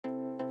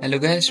Hello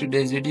guys,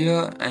 today's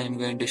video I am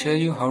going to show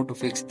you how to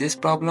fix this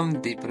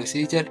problem. The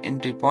procedure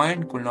entry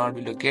point could not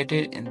be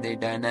located in the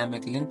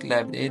dynamic link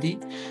library.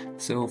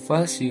 So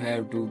first you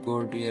have to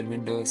go to your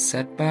Windows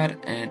set bar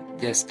and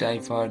just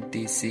type for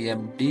the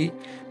CMD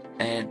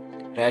and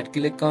right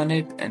click on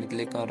it and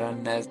click on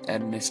run as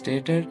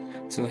administrator.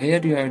 So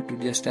here you have to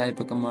just type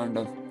a command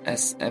of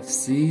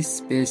sfc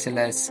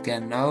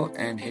 /scan now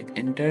and hit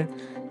enter.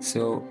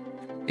 So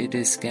it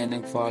is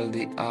scanning for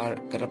the R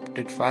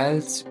corrupted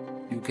files.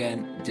 You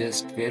can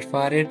just wait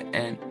for it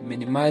and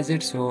minimize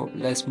it. So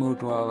let's move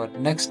to our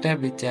next step,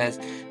 which is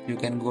you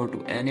can go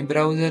to any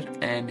browser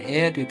and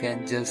here you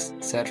can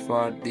just search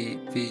for the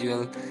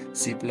Visual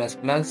C++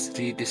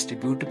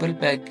 redistributable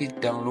package.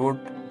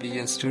 Download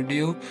Visual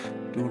Studio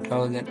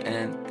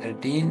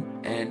 2013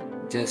 and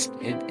just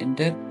hit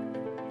enter.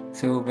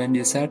 So when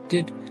you search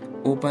it,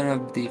 open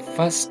up the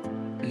first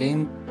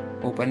link,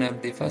 open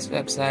up the first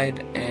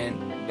website,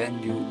 and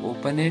when you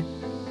open it,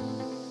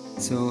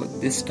 so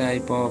this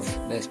type of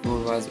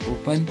dashboard was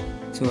open.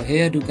 So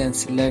here you can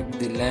select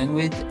the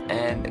language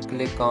and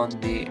click on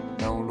the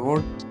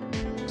download.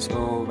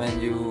 So when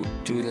you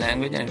choose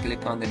language and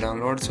click on the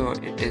download, so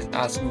it is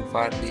asking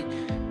for the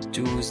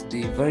choose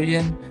the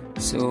version.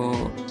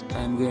 So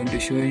I'm going to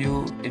show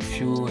you, if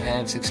you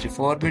have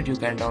 64-bit you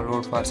can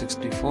download for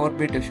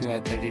 64-bit, if you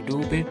have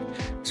 32-bit.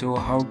 So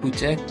how to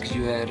check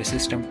your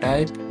system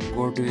type,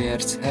 go to your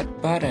search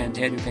bar and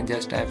here you can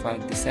just type for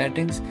the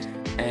settings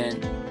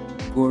and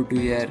go to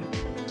your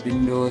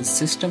Windows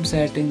system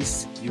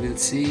settings. You will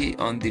see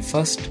on the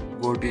first,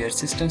 go to your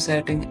system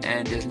setting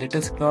and just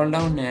little scroll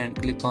down and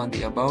click on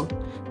the about.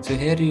 So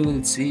here you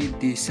will see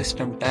the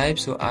system type.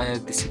 So I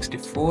have the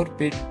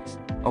 64-bit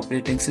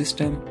operating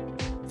system.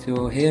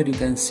 So here you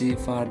can see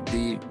for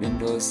the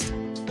Windows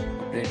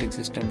operating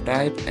system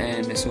type,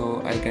 and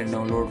so I can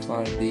download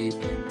for the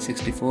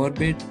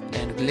 64-bit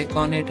and click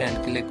on it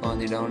and click on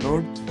the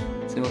download.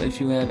 So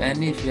if you have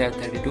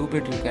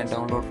 32-bit you can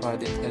download for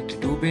the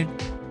 32-bit.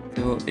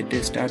 So it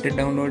is started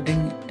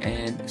downloading,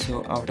 and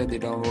so after the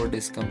download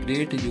is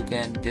complete you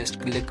can just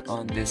click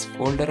on this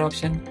folder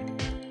option.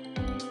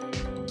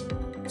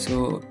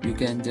 So you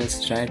can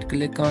just right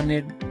click on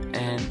it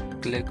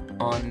and click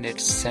on it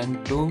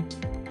send to.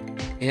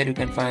 Here you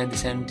can find the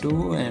send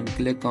to and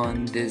click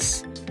on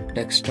this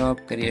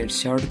desktop create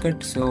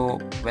shortcut. So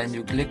when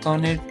you click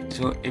on it,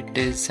 so it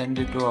is sent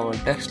it to our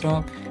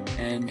desktop,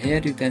 and here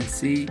you can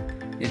see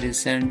it is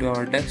sent to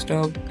our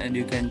desktop, and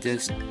you can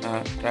just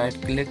right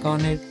click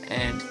on it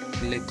and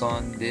click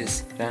on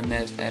this run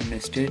as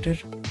administrator.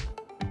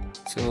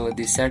 So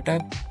the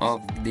setup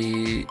of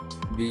the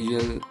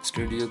Visual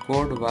Studio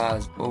Code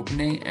was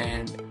opening,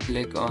 and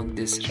click on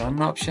this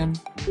run option.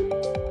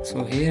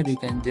 So here you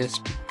can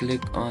just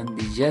click on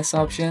the yes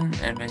option,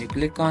 and when you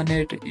click on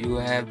it you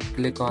have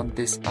click on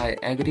this I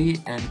agree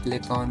and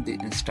click on the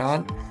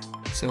install.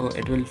 So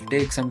it will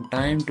take some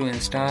time to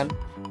install.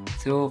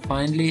 So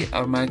finally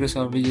our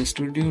Microsoft Visual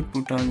Studio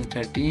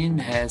 2013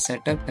 has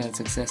set up and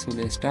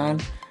successfully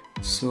installed.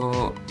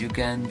 So you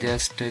can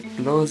just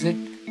close it.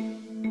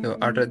 So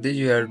after this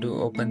you have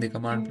to open the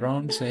command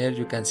prompt. So here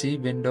you can see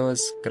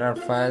Windows corrupt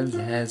files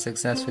has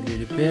successfully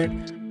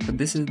repaired. So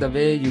this is the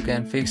way you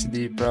can fix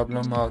the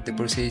problem of the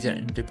procedure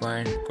entry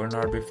point could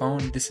not be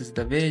found. This is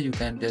the way you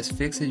can just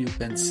fix it. You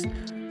can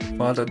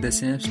follow the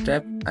same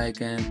step I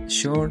can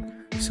show.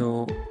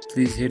 So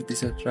please hit the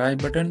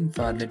subscribe button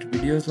for little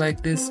videos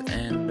like this,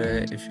 and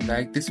if you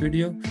like this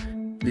video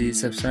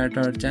please subscribe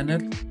to our channel.